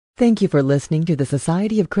Thank you for listening to the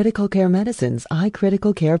Society of Critical Care Medicine's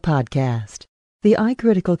iCritical Care podcast. The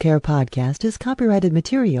iCritical Care podcast is copyrighted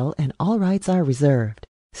material and all rights are reserved.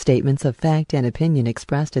 Statements of fact and opinion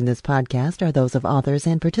expressed in this podcast are those of authors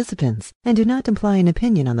and participants and do not imply an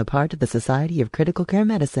opinion on the part of the Society of Critical Care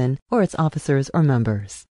Medicine or its officers or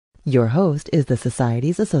members. Your host is the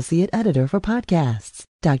Society's Associate Editor for Podcasts,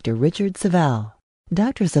 Dr. Richard Savelle.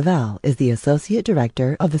 Dr. Savelle is the Associate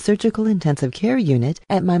Director of the Surgical Intensive Care Unit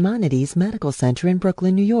at Maimonides Medical Center in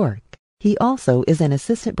Brooklyn, New York. He also is an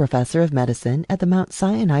Assistant Professor of Medicine at the Mount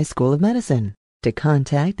Sinai School of Medicine. To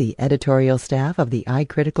contact the editorial staff of the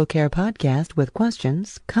iCritical Care podcast with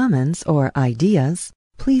questions, comments, or ideas,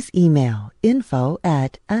 please email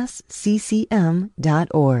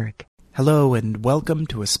info@sccm.org. Hello and welcome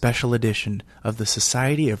to a special edition of the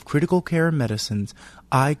Society of Critical Care Medicine's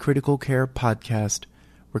iCritical Care podcast,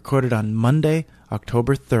 recorded on Monday,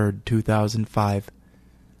 October 3rd, 2005.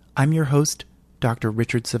 I'm your host, Dr.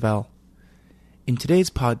 Richard Savelle. In today's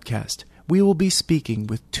podcast, we will be speaking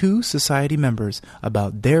with two Society members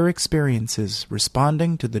about their experiences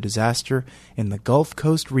responding to the disaster in the Gulf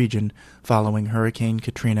Coast region following Hurricane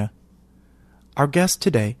Katrina. Our guests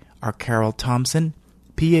today are Carol Thompson,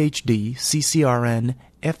 Ph.D., CCRN,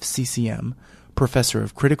 FCCM, Professor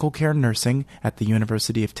of Critical Care Nursing at the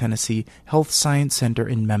University of Tennessee Health Science Center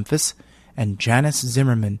in Memphis, and Janice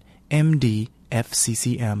Zimmerman, M.D.,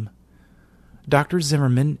 FCCM. Dr.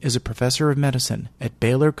 Zimmerman is a professor of medicine at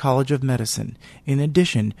Baylor College of Medicine, in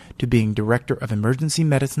addition to being Director of Emergency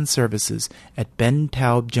Medicine Services at Ben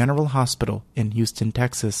Taub General Hospital in Houston,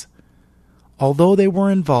 Texas. Although they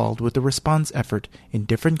were involved with the response effort in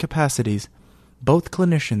different capacities, both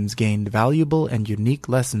clinicians gained valuable and unique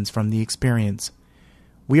lessons from the experience.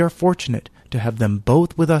 We are fortunate to have them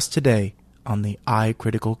both with us today on the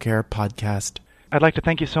iCritical Care podcast. I'd like to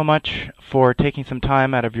thank you so much for taking some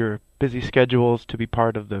time out of your busy schedules to be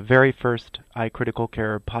part of the very first iCritical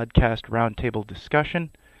Care podcast roundtable discussion.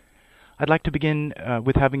 I'd like to begin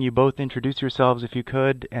with having you both introduce yourselves, if you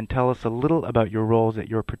could, and tell us a little about your roles at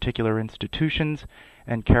your particular institutions.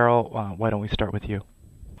 And Carol, why don't we start with you?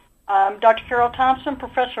 I'm Dr. Carol Thompson,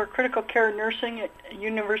 Professor of Critical Care Nursing at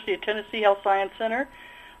University of Tennessee Health Science Center.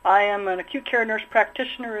 I am an acute care nurse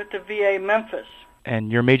practitioner at the VA Memphis.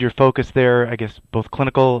 And your major focus there, I guess, both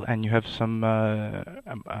clinical and you have some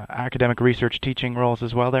academic research teaching roles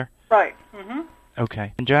as well there? Right. Mm-hmm.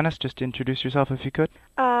 Okay. And Janice, just introduce yourself if you could.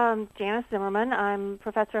 Janice Zimmerman. I'm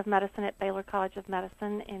Professor of Medicine at Baylor College of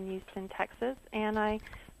Medicine in Houston, Texas, and I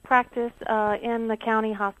practice in the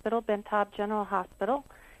county hospital, Ben Taub General Hospital.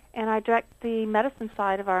 And I direct the medicine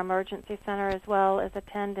side of our emergency center as well as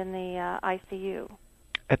attend in the ICU.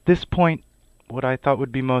 At this point, what I thought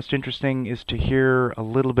would be most interesting is to hear a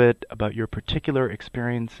little bit about your particular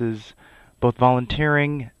experiences, both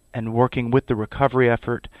volunteering and working with the recovery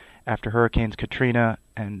effort after Hurricanes Katrina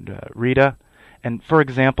and Rita. And for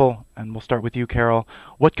example, and we'll start with you, Carol,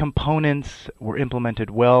 what components were implemented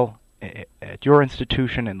well at your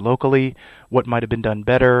institution and locally? What might have been done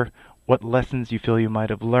better? What lessons you feel you might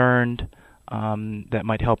have learned that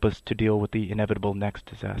might help us to deal with the inevitable next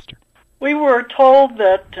disaster? We were told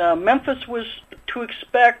that Memphis was to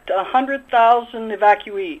expect 100,000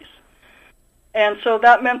 evacuees. And so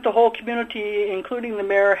that meant the whole community, including the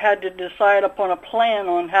mayor, had to decide upon a plan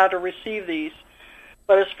on how to receive these.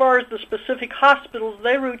 But as far as the specific hospitals,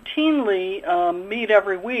 they routinely meet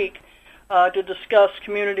every week to discuss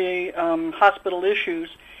community hospital issues.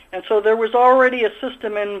 And so there was already a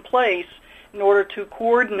system in place in order to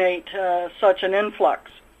coordinate such an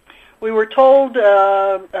influx. We were told,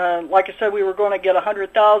 like I said, we were going to get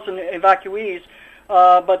 100,000 evacuees,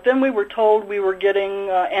 but then we were told we were getting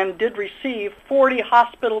and did receive 40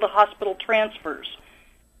 hospital-to-hospital transfers.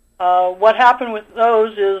 What happened with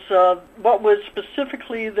those is what was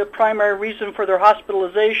specifically the primary reason for their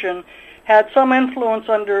hospitalization had some influence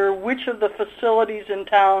under which of the facilities in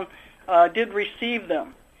town did receive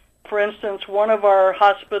them. For instance, one of our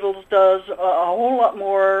hospitals does a whole lot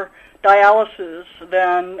more dialysis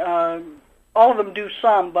than all of them do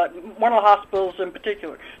some, but one of the hospitals in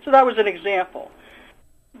particular. So that was an example.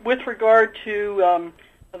 With regard to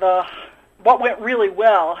what went really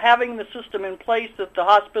well, having the system in place that the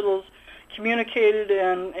hospitals communicated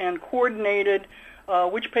and coordinated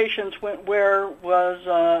which patients went where was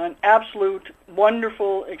an absolute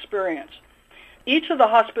wonderful experience. Each of the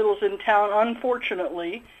hospitals in town,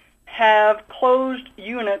 unfortunately, have closed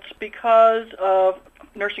units because of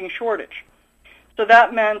nursing shortage. So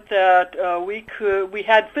that meant that we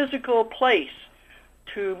had physical place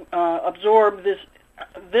to absorb this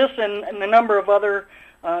and a number of other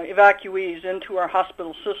evacuees into our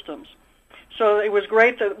hospital systems. So it was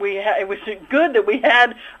great that it was good that we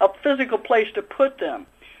had a physical place to put them.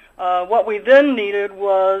 What we then needed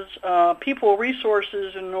was people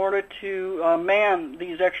resources in order to man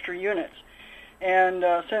these extra units. And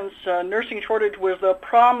since nursing shortage was the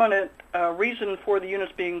prominent reason for the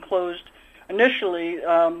units being closed initially,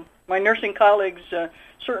 my nursing colleagues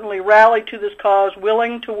certainly rallied to this cause,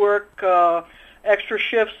 willing to work extra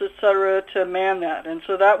shifts, etc., to man that. And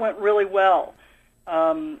so that went really well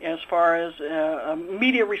as far as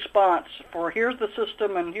immediate response for here's the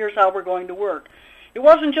system and here's how we're going to work. It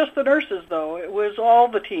wasn't just the nurses, though. It was all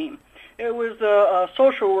the team. It was the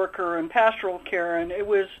social worker and pastoral care, and it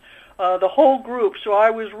was the whole group. So I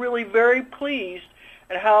was really very pleased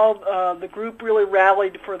at how the group really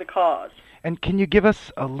rallied for the cause. And can you give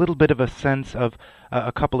us a little bit of a sense of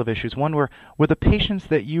a couple of issues? One, were the patients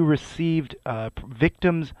that you received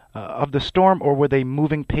victims of the storm, or were they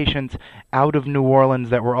moving patients out of New Orleans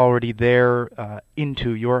that were already there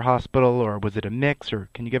into your hospital, or was it a mix? Or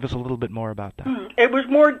can you give us a little bit more about that? It was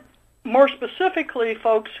more specifically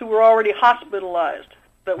folks who were already hospitalized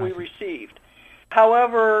that we received.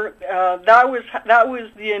 However, that was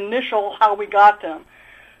the initial how we got them.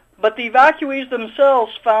 But the evacuees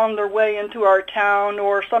themselves found their way into our town,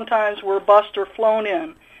 or sometimes were bused or flown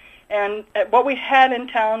in. And what we had in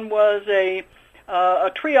town was a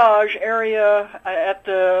triage area at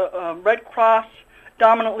the Red Cross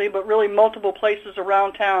dominantly, but really multiple places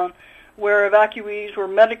around town, where evacuees were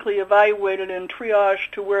medically evaluated and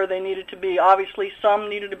triaged to where they needed to be. Obviously, some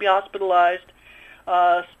needed to be hospitalized,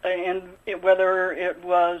 and whether it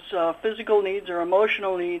was physical needs or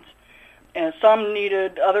emotional needs. And some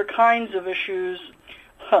needed other kinds of issues.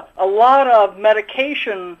 A lot of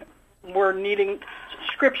medication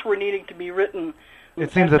scripts were needing to be written.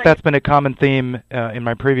 It seems that's been a common theme in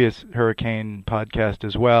my previous hurricane podcast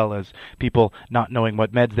as well, as people not knowing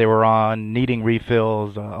what meds they were on, needing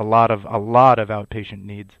refills, a lot of outpatient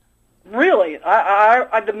needs. Really,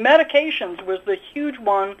 the medications was the huge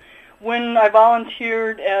one when I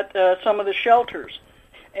volunteered at some of the shelters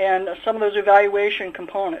and some of those evaluation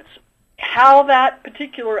components. How that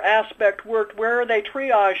particular aspect worked, where they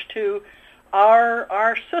triaged to,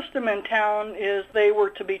 our system in town is they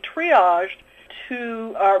were to be triaged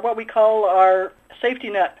to what we call our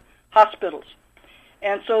safety net hospitals.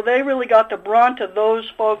 And so they really got the brunt of those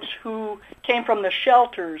folks who came from the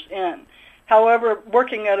shelters in. However,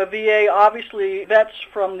 working at a VA, obviously vets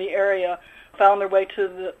from the area found their way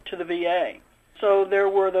to the VA. So there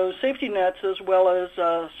were those safety nets as well as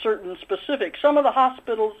certain specific. Some of the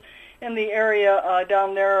hospitals in the area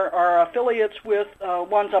down there are affiliates with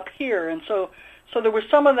ones up here, and so there was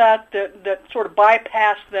some of that sort of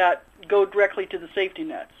bypassed that, go directly to the safety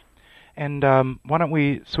nets. And why don't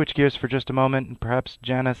we switch gears for just a moment, and perhaps,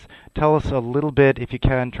 Janice, tell us a little bit, if you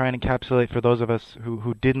can, try and encapsulate for those of us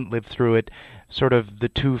who didn't live through it, sort of the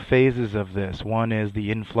two phases of this. One is the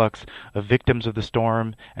influx of victims of the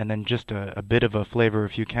storm, and then just a bit of a flavor,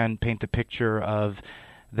 if you can, paint the picture of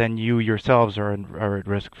then you yourselves are at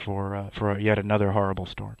risk for yet another horrible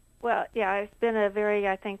storm. Well, yeah, it's been a very,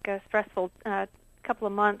 I think, stressful couple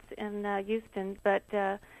of months in Houston, but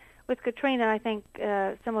with Katrina, I think,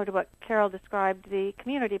 similar to what Carol described, the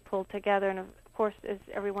community pulled together, and of course, as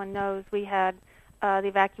everyone knows, we had the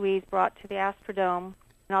evacuees brought to the Astrodome,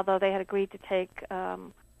 and although they had agreed to take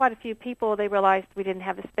quite a few people, they realized we didn't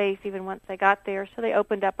have the space even once they got there, so they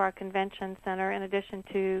opened up our convention center in addition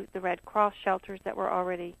to the Red Cross shelters that were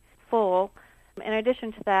already full. In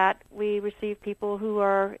addition to that, we received people who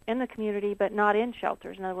are in the community but not in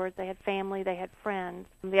shelters. In other words, they had family, they had friends.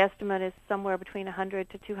 The estimate is somewhere between 100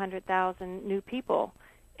 to 200,000 new people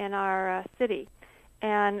in our city.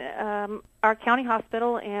 And our county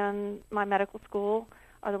hospital and my medical school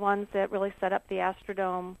are the ones that really set up the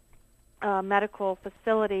Astrodome medical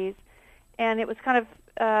facilities. And it was kind of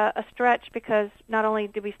a stretch because not only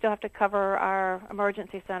did we still have to cover our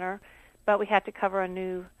emergency center, but we had to cover a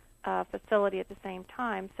new facility at the same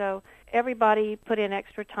time. So everybody put in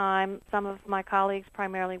extra time. Some of my colleagues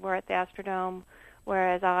primarily were at the Astrodome,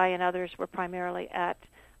 whereas I and others were primarily at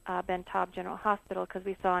Ben Taub General Hospital because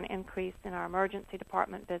we saw an increase in our emergency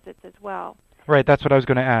department visits as well. Right, that's what I was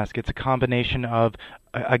going to ask. It's a combination of,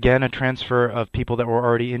 again, a transfer of people that were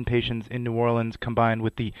already inpatients in New Orleans combined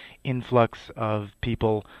with the influx of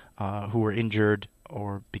people who were injured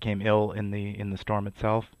or became ill in the storm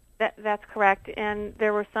itself. That's correct, and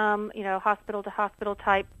there were some, hospital-to-hospital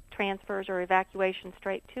type transfers or evacuation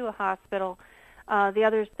straight to a hospital. The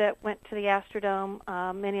others that went to the Astrodome,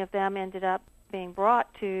 many of them ended up being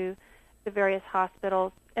brought to the various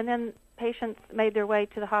hospitals, and then patients made their way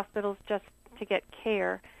to the hospitals just to get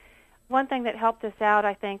care. One thing that helped us out,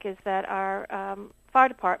 I think, is that our fire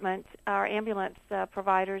department, our ambulance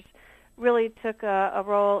providers, really took a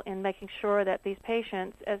role in making sure that these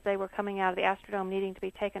patients, as they were coming out of the Astrodome needing to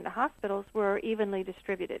be taken to hospitals, were evenly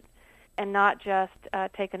distributed and not just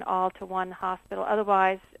taken all to one hospital.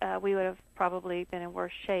 Otherwise, we would have probably been in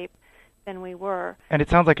worse shape than we were. And it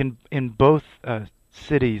sounds like in both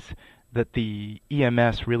cities that the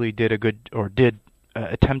EMS really did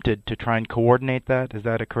attempted to try and coordinate that. Is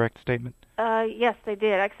that a correct statement? Yes, they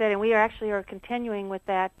did. Like I said, and we are continuing with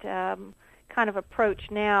that kind of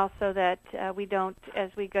approach now, so that we don't,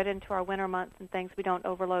 as we get into our winter months and things, we don't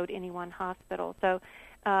overload any one hospital. So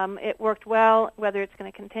it worked well. Whether it's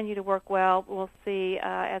going to continue to work well, we'll see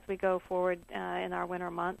as we go forward in our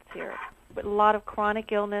winter months here. But a lot of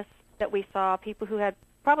chronic illness that we saw, people who had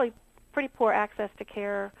probably pretty poor access to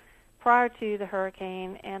care prior to the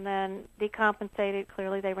hurricane, and then decompensated.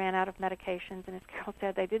 Clearly they ran out of medications, and as Carol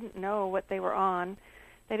said, they didn't know what they were on.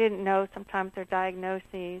 They didn't know sometimes their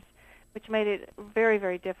diagnoses, which made it very,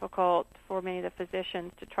 very difficult for many of the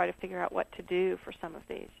physicians to try to figure out what to do for some of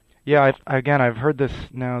these. Yeah, I've heard this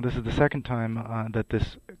now. This is the second time that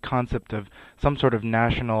this concept of some sort of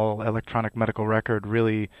national electronic medical record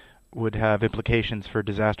really would have implications for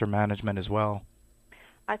disaster management as well.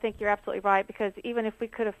 I think you're absolutely right, because even if we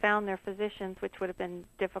could have found their physicians, which would have been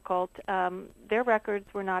difficult, their records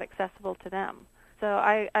were not accessible to them. So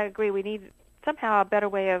I agree, we need somehow a better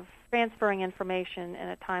way of transferring information in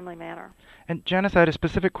a timely manner. And Janice, I had a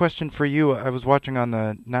specific question for you. I was watching on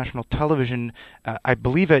the national television, I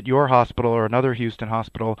believe at your hospital or another Houston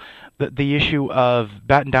hospital, the issue of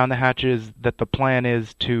batten down the hatches, that the plan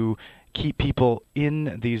is to keep people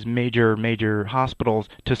in these major hospitals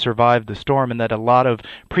to survive the storm, and that a lot of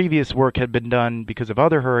previous work had been done because of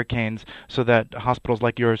other hurricanes so that hospitals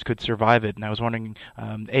like yours could survive it. And I was wondering,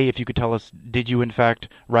 A, if you could tell us, did you in fact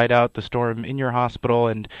ride out the storm in your hospital,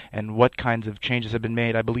 and what kinds of changes have been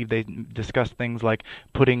made? I believe they discussed things like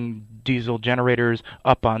putting diesel generators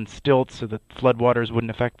up on stilts so that floodwaters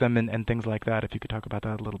wouldn't affect them, and things like that. If you could talk about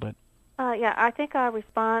that a little bit. Yeah, I think our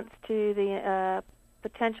response to the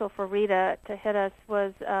potential for Rita to hit us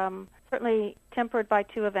was certainly tempered by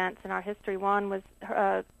two events in our history. One was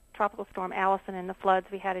Tropical Storm Allison and the floods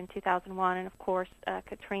we had in 2001, and of course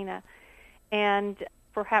Katrina, and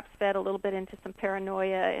perhaps fed a little bit into some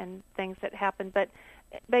paranoia and things that happened. But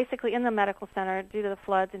basically in the medical center, due to the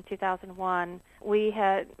floods in 2001, we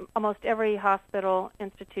had almost every hospital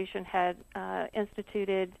institution had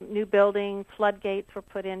instituted new buildings, floodgates were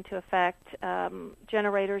put into effect,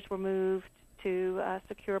 generators were moved to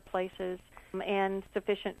secure places, and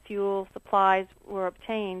sufficient fuel supplies were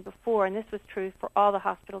obtained before, and this was true for all the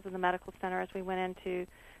hospitals in the medical center as we went into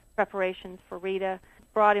preparations for Rita.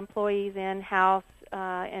 Brought employees in-house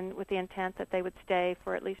and with the intent that they would stay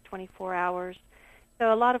for at least 24 hours.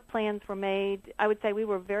 So a lot of plans were made. I would say we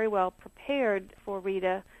were very well prepared for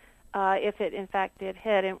Rita if it in fact did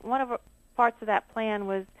hit. And one of the parts of that plan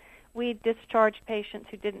was we discharged patients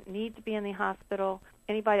who didn't need to be in the hospital.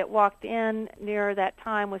 Anybody that walked in near that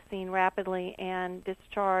time was seen rapidly and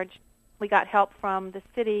discharged. We got help from the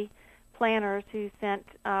city planners who sent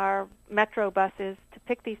our metro buses to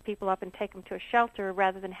pick these people up and take them to a shelter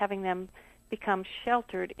rather than having them become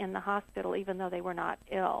sheltered in the hospital even though they were not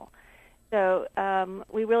ill. So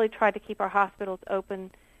we really tried to keep our hospitals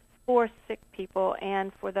open for sick people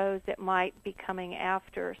and for those that might be coming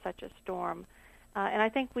after such a storm. And I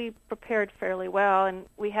think we prepared fairly well, and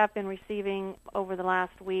we have been receiving over the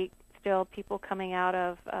last week still people coming out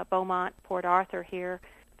of Beaumont, Port Arthur here.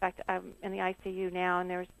 In fact, I'm in the ICU now, and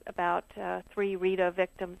there's about 3 Rita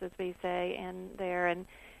victims, as we say, in there, and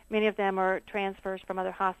many of them are transfers from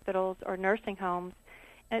other hospitals or nursing homes.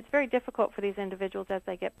 And it's very difficult for these individuals as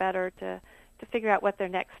they get better to figure out what their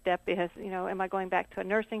next step is. You know, am I going back to a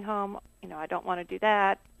nursing home? You know, I don't want to do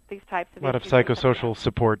that. These types of issues. A lot of psychosocial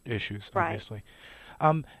support issues, right. Obviously.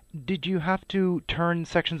 Did you have to turn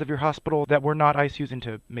sections of your hospital that were not ICUs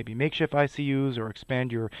into maybe makeshift ICUs, or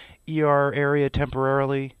expand your ER area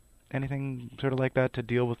temporarily? Anything sort of like that to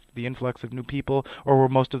deal with the influx of new people, or were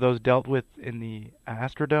most of those dealt with in the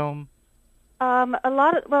Astrodome?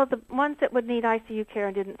 The ones that would need ICU care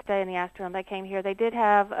and didn't stay in the Astrodome, they came here. They did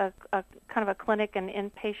have a kind of a clinic and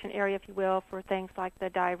inpatient area, if you will, for things like the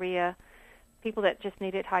diarrhea, people that just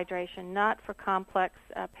needed hydration, not for complex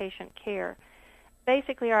patient care.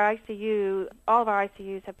 Basically, our ICU, all of our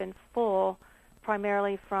ICUs have been full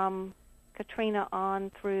primarily from Katrina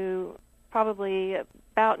on through probably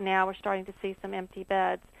about now. We're starting to see some empty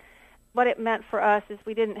beds. What it meant for us is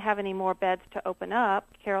we didn't have any more beds to open up.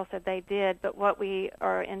 Carol said they did, but what we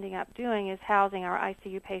are ending up doing is housing our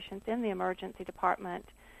ICU patients in the emergency department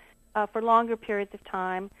for longer periods of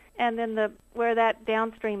time. And then where that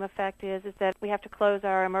downstream effect is that we have to close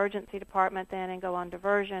our emergency department then and go on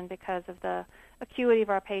diversion because of the acuity of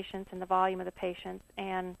our patients and the volume of the patients,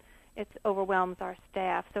 and it overwhelms our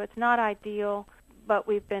staff. So it's not ideal, but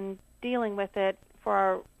we've been dealing with it.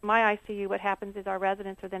 For my ICU, what happens is our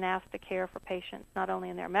residents are then asked to care for patients not only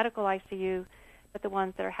in their medical ICU, but the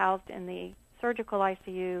ones that are housed in the surgical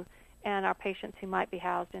ICU and our patients who might be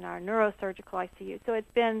housed in our neurosurgical ICU. So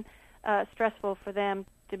it's been stressful for them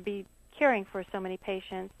to be caring for so many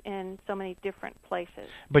patients in so many different places.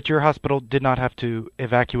 But your hospital did not have to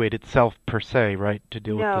evacuate itself per se, right, to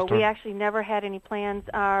deal with the storm? No, we actually never had any plans.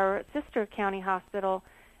 Our sister county hospital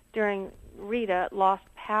during Rita lost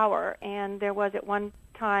power, and there was at one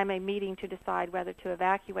time a meeting to decide whether to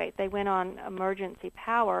evacuate. They went on emergency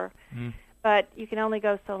power, but you can only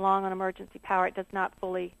go so long on emergency power. It does not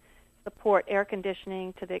fully support air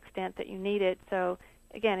conditioning to the extent that you need it. So,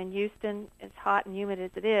 again, in Houston, as hot and humid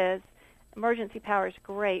as it is, emergency power is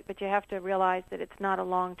great, but you have to realize that it's not a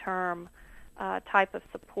long-term type of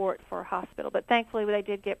support for a hospital. But thankfully, they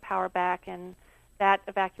did get power back, and that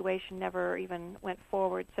evacuation never even went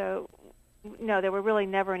forward. So, no, there were really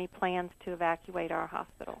never any plans to evacuate our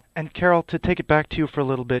hospital. And Carol, to take it back to you for a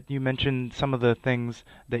little bit, you mentioned some of the things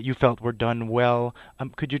that you felt were done well.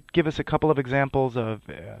 Could you give us a couple of examples of,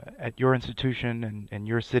 at your institution and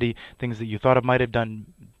your city, things that you thought it might have been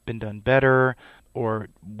done better, or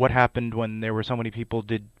what happened when there were so many people?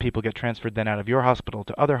 Did people get transferred then out of your hospital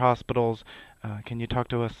to other hospitals? Can you talk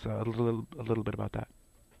to us a little bit about that?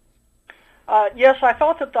 Yes, I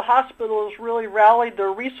felt that the hospitals really rallied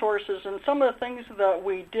their resources, and some of the things that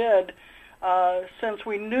we did, since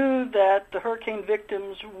we knew that the hurricane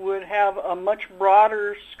victims would have a much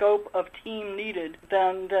broader scope of team needed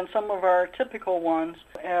than some of our typical ones,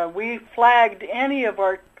 we flagged any of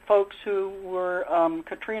our folks who were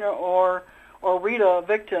Katrina or Rita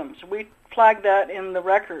victims. We flagged that in the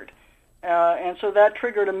record. And so that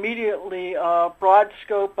triggered immediately a broad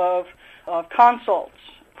scope of consults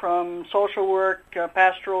from social work,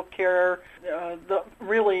 pastoral care.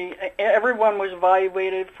 Really, everyone was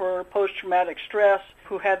evaluated for post-traumatic stress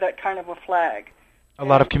who had that kind of a flag. A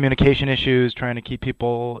lot of communication issues, trying to keep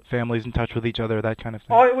families in touch with each other, that kind of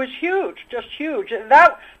thing. Oh, it was huge, just huge.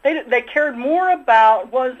 They cared more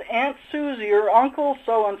about was Aunt Susie or Uncle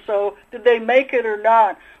so-and-so, did they make it or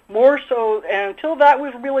not, more so, and until that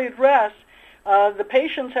was really addressed, the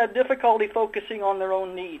patients had difficulty focusing on their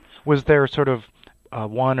own needs. Was there sort of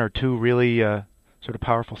one or two really sort of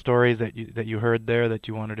powerful stories that you heard there that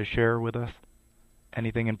you wanted to share with us?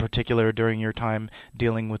 Anything in particular during your time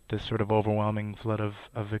dealing with this sort of overwhelming flood of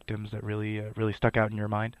victims that really stuck out in your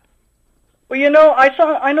mind? Well,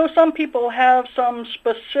 I know some people have some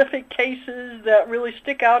specific cases that really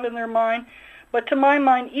stick out in their mind, but to my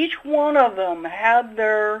mind, each one of them had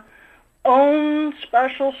their own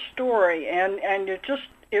special story, and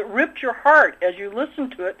it ripped your heart as you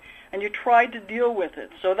listened to it and you tried to deal with it.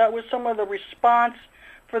 So that was some of the response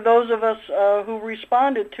for those of us who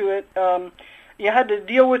responded to it. You had to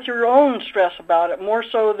deal with your own stress about it, more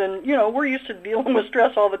so than, we're used to dealing with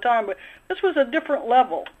stress all the time, but this was a different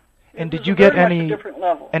level. And did you get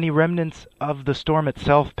any remnants of the storm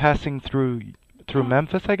itself passing through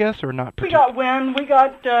Memphis, I guess, or not? We got wind, we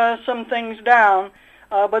got some things down,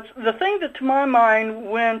 but the thing that to my mind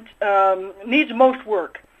needs most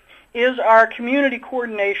work is our community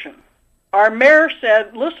coordination. Our mayor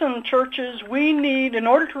said, listen, churches, we need, in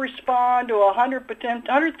order to respond to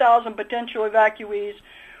 100,000 potential evacuees,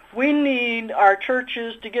 we need our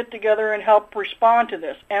churches to get together and help respond to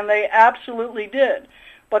this. And they absolutely did.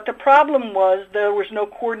 But the problem was there was no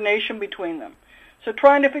coordination between them. So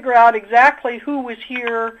trying to figure out exactly who was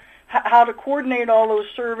here, how to coordinate all those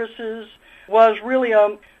services was really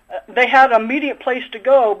they had an immediate place to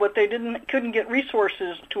go, but they couldn't get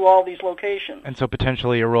resources to all these locations. And so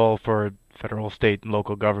potentially a role for federal, state, and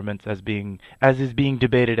local governments as is being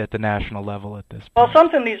debated at the national level at this point. Well,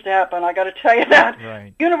 something needs to happen, I got to tell you that.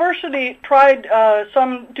 Right. University tried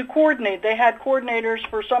some to coordinate. They had coordinators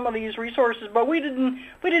for some of these resources, but we didn't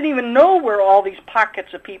even know where all these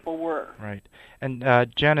pockets of people were. Right. And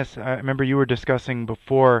Janice, I remember you were discussing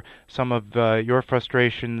before some of your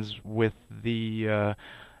frustrations with the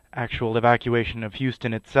actual evacuation of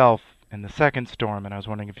Houston itself in the second storm, and I was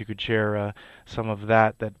wondering if you could share some of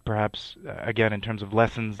that perhaps, again, in terms of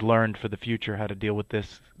lessons learned for the future, how to deal with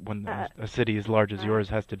this when a city as large as yours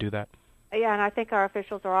has to do that. Yeah, and I think our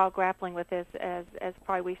officials are all grappling with this as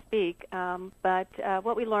probably we speak. But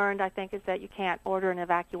what we learned, I think, is that you can't order an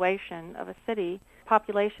evacuation of a city,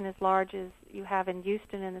 population as large as you have in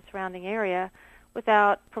Houston and the surrounding area,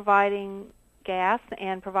 without providing gas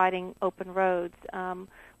and providing open roads.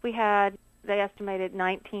 We had, they estimated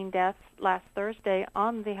 19 deaths last Thursday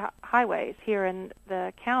on the highways here in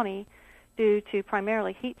the county due to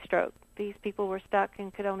primarily heat stroke. These people were stuck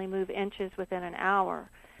and could only move inches within an hour.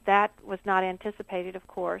 That was not anticipated, of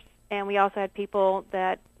course. And we also had people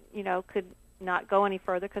that, could not go any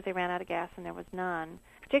further because they ran out of gas and there was none.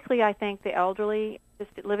 Particularly, I think, the elderly.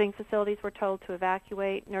 Assisted living facilities were told to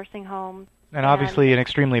evacuate, nursing homes. And obviously an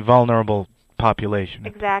extremely vulnerable population.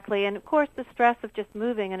 Exactly. And, of course, the stress of just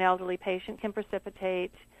moving an elderly patient can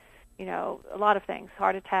precipitate, a lot of things,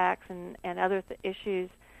 heart attacks and other issues.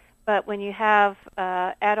 But when you have,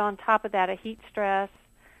 add on top of that a heat stress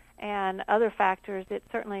and other factors, it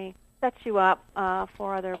certainly sets you up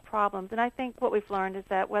for other problems. And I think what we've learned is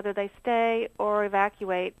that whether they stay or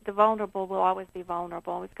evacuate, the vulnerable will always be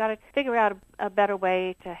vulnerable. We've got to figure out a better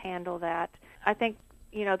way to handle that. I think,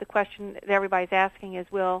 the question that everybody's asking is,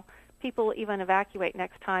 will people even evacuate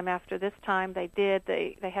next time? After this time they did.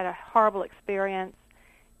 They had a horrible experience,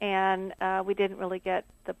 and we didn't really get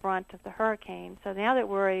the brunt of the hurricane. So now they're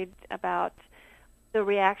worried about the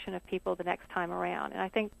reaction of people the next time around. And I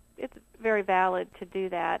think it's very valid to do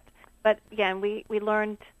that. But again, we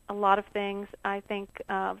learned a lot of things. I think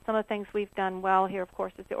some of the things we've done well here, of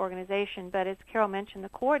course, is the organization. But as Carol mentioned, the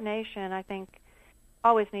coordination, I think,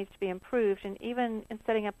 always needs to be improved. And even in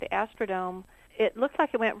setting up the Astrodome, it looks like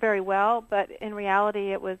it went very well, but in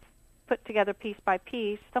reality it was put together piece by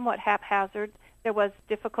piece, somewhat haphazard. There was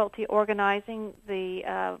difficulty organizing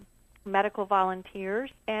the medical volunteers,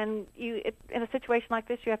 and in a situation like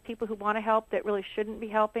this, you have people who want to help that really shouldn't be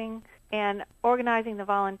helping, and organizing the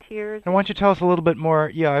volunteers. And why don't you tell us a little bit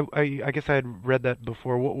more? Yeah, I guess I had read that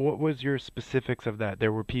before. What was your specifics of that?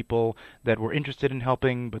 There were people that were interested in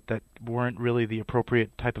helping, but that weren't really the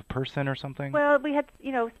appropriate type of person or something? Well, we had,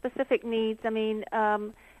 specific needs. I mean,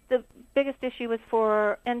 the biggest issue was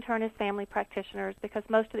for internist family practitioners because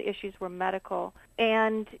most of the issues were medical.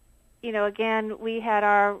 And again, we had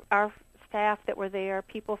our staff that were there,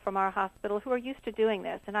 people from our hospital who are used to doing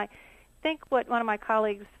this. And I think what one of my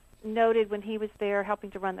colleagues noted when he was there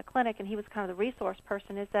helping to run the clinic, and he was kind of the resource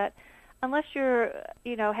person, is that unless you're,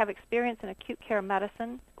 have experience in acute care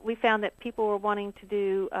medicine, we found that people were wanting to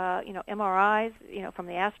do, MRIs, from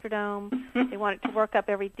the Astrodome. They wanted to work up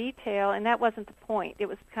every detail, and that wasn't the point. It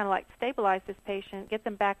was kind of like stabilize this patient, get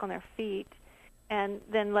them back on their feet, and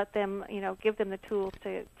then let them, give them the tools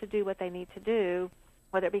to do what they need to do,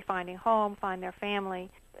 whether it be finding home, find their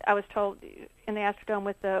family. I was told in the Astrodome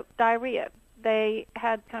with the diarrhea, they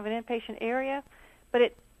had kind of an inpatient area, but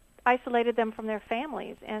it isolated them from their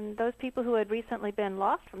families. And those people who had recently been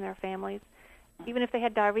lost from their families, even if they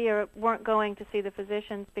had diarrhea, weren't going to see the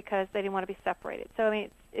physicians because they didn't want to be separated. So, I mean,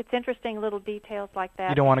 it's interesting little details like that.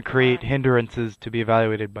 You don't want to create hindrances to be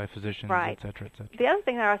evaluated by physicians, right, et cetera, et cetera. The other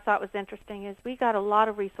thing that I thought was interesting is we got a lot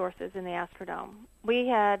of resources in the Astrodome. We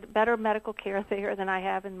had better medical care there than I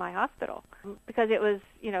have in my hospital because it was,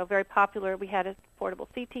 very popular. We had a portable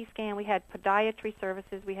CT scan. We had podiatry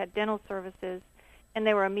services. We had dental services, and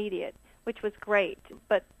they were immediate, which was great.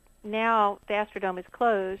 But now the Astrodome is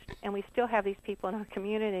closed, and we still have these people in our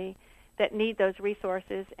community that need those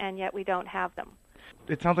resources, and yet we don't have them.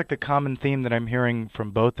 It sounds like the common theme that I'm hearing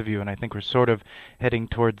from both of you, and I think we're sort of heading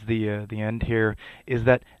towards the end here, is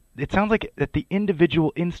that it sounds like at the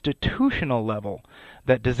individual institutional level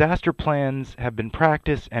that disaster plans have been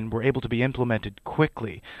practiced and were able to be implemented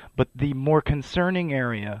quickly. But the more concerning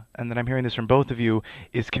area, and that I'm hearing this from both of you,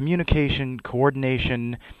 is communication,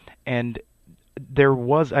 coordination, and there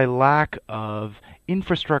was a lack of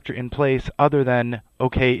infrastructure in place other than,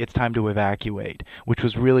 okay, it's time to evacuate, which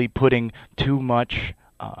was really putting too much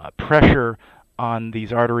pressure on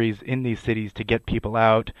these arteries in these cities to get people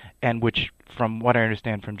out, and which, from what I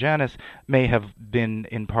understand from Janice, may have been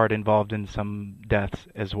in part involved in some deaths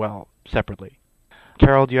as well, separately.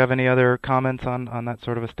 Carol, do you have any other comments on that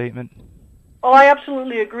sort of a statement? Well, I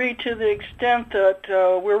absolutely agree to the extent that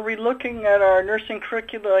we're relooking at our nursing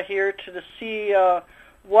curricula here to see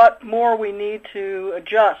what more we need to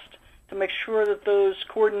adjust to make sure that those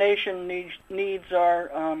coordination needs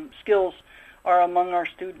are skills are among our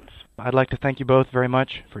students. I'd like to thank you both very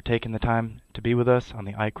much for taking the time to be with us on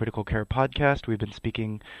the iCritical Care podcast. We've been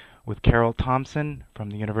speaking with Carol Thompson from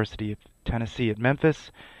the University of Tennessee at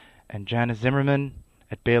Memphis and Janice Zimmerman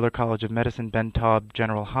at Baylor College of Medicine, Ben Taub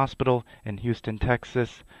General Hospital in Houston,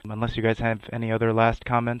 Texas. Unless you guys have any other last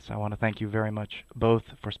comments, I want to thank you very much both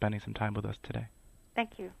for spending some time with us today.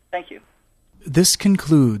 Thank you. Thank you. This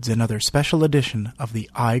concludes another special edition of the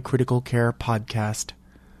iCritical Care podcast.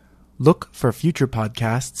 Look for future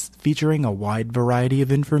podcasts featuring a wide variety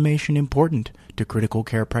of information important to critical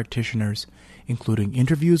care practitioners, including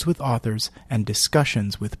interviews with authors and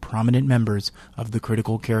discussions with prominent members of the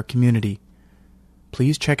critical care community.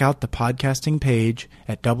 Please check out the podcasting page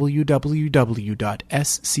at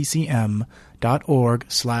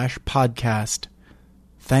www.sccm.org/podcast.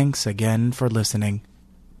 Thanks again for listening.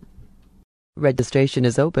 Registration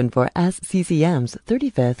is open for SCCM's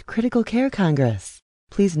 35th Critical Care Congress.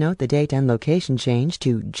 Please note the date and location change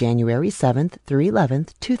to January 7th through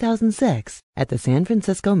 11th, 2006 at the San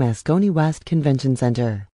Francisco Moscone West Convention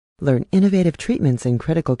Center. Learn innovative treatments in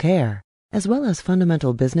critical care, as well as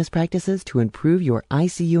fundamental business practices to improve your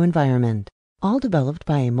ICU environment, all developed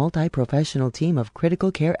by a multi-professional team of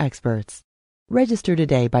critical care experts. Register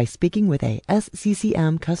today by speaking with a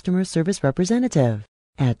SCCM customer service representative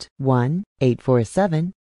at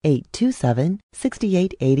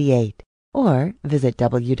 1-847-827-6888 or visit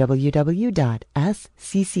www.sccm.org.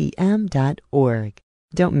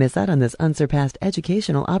 Don't miss out on this unsurpassed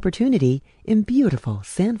educational opportunity in beautiful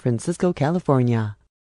San Francisco, California.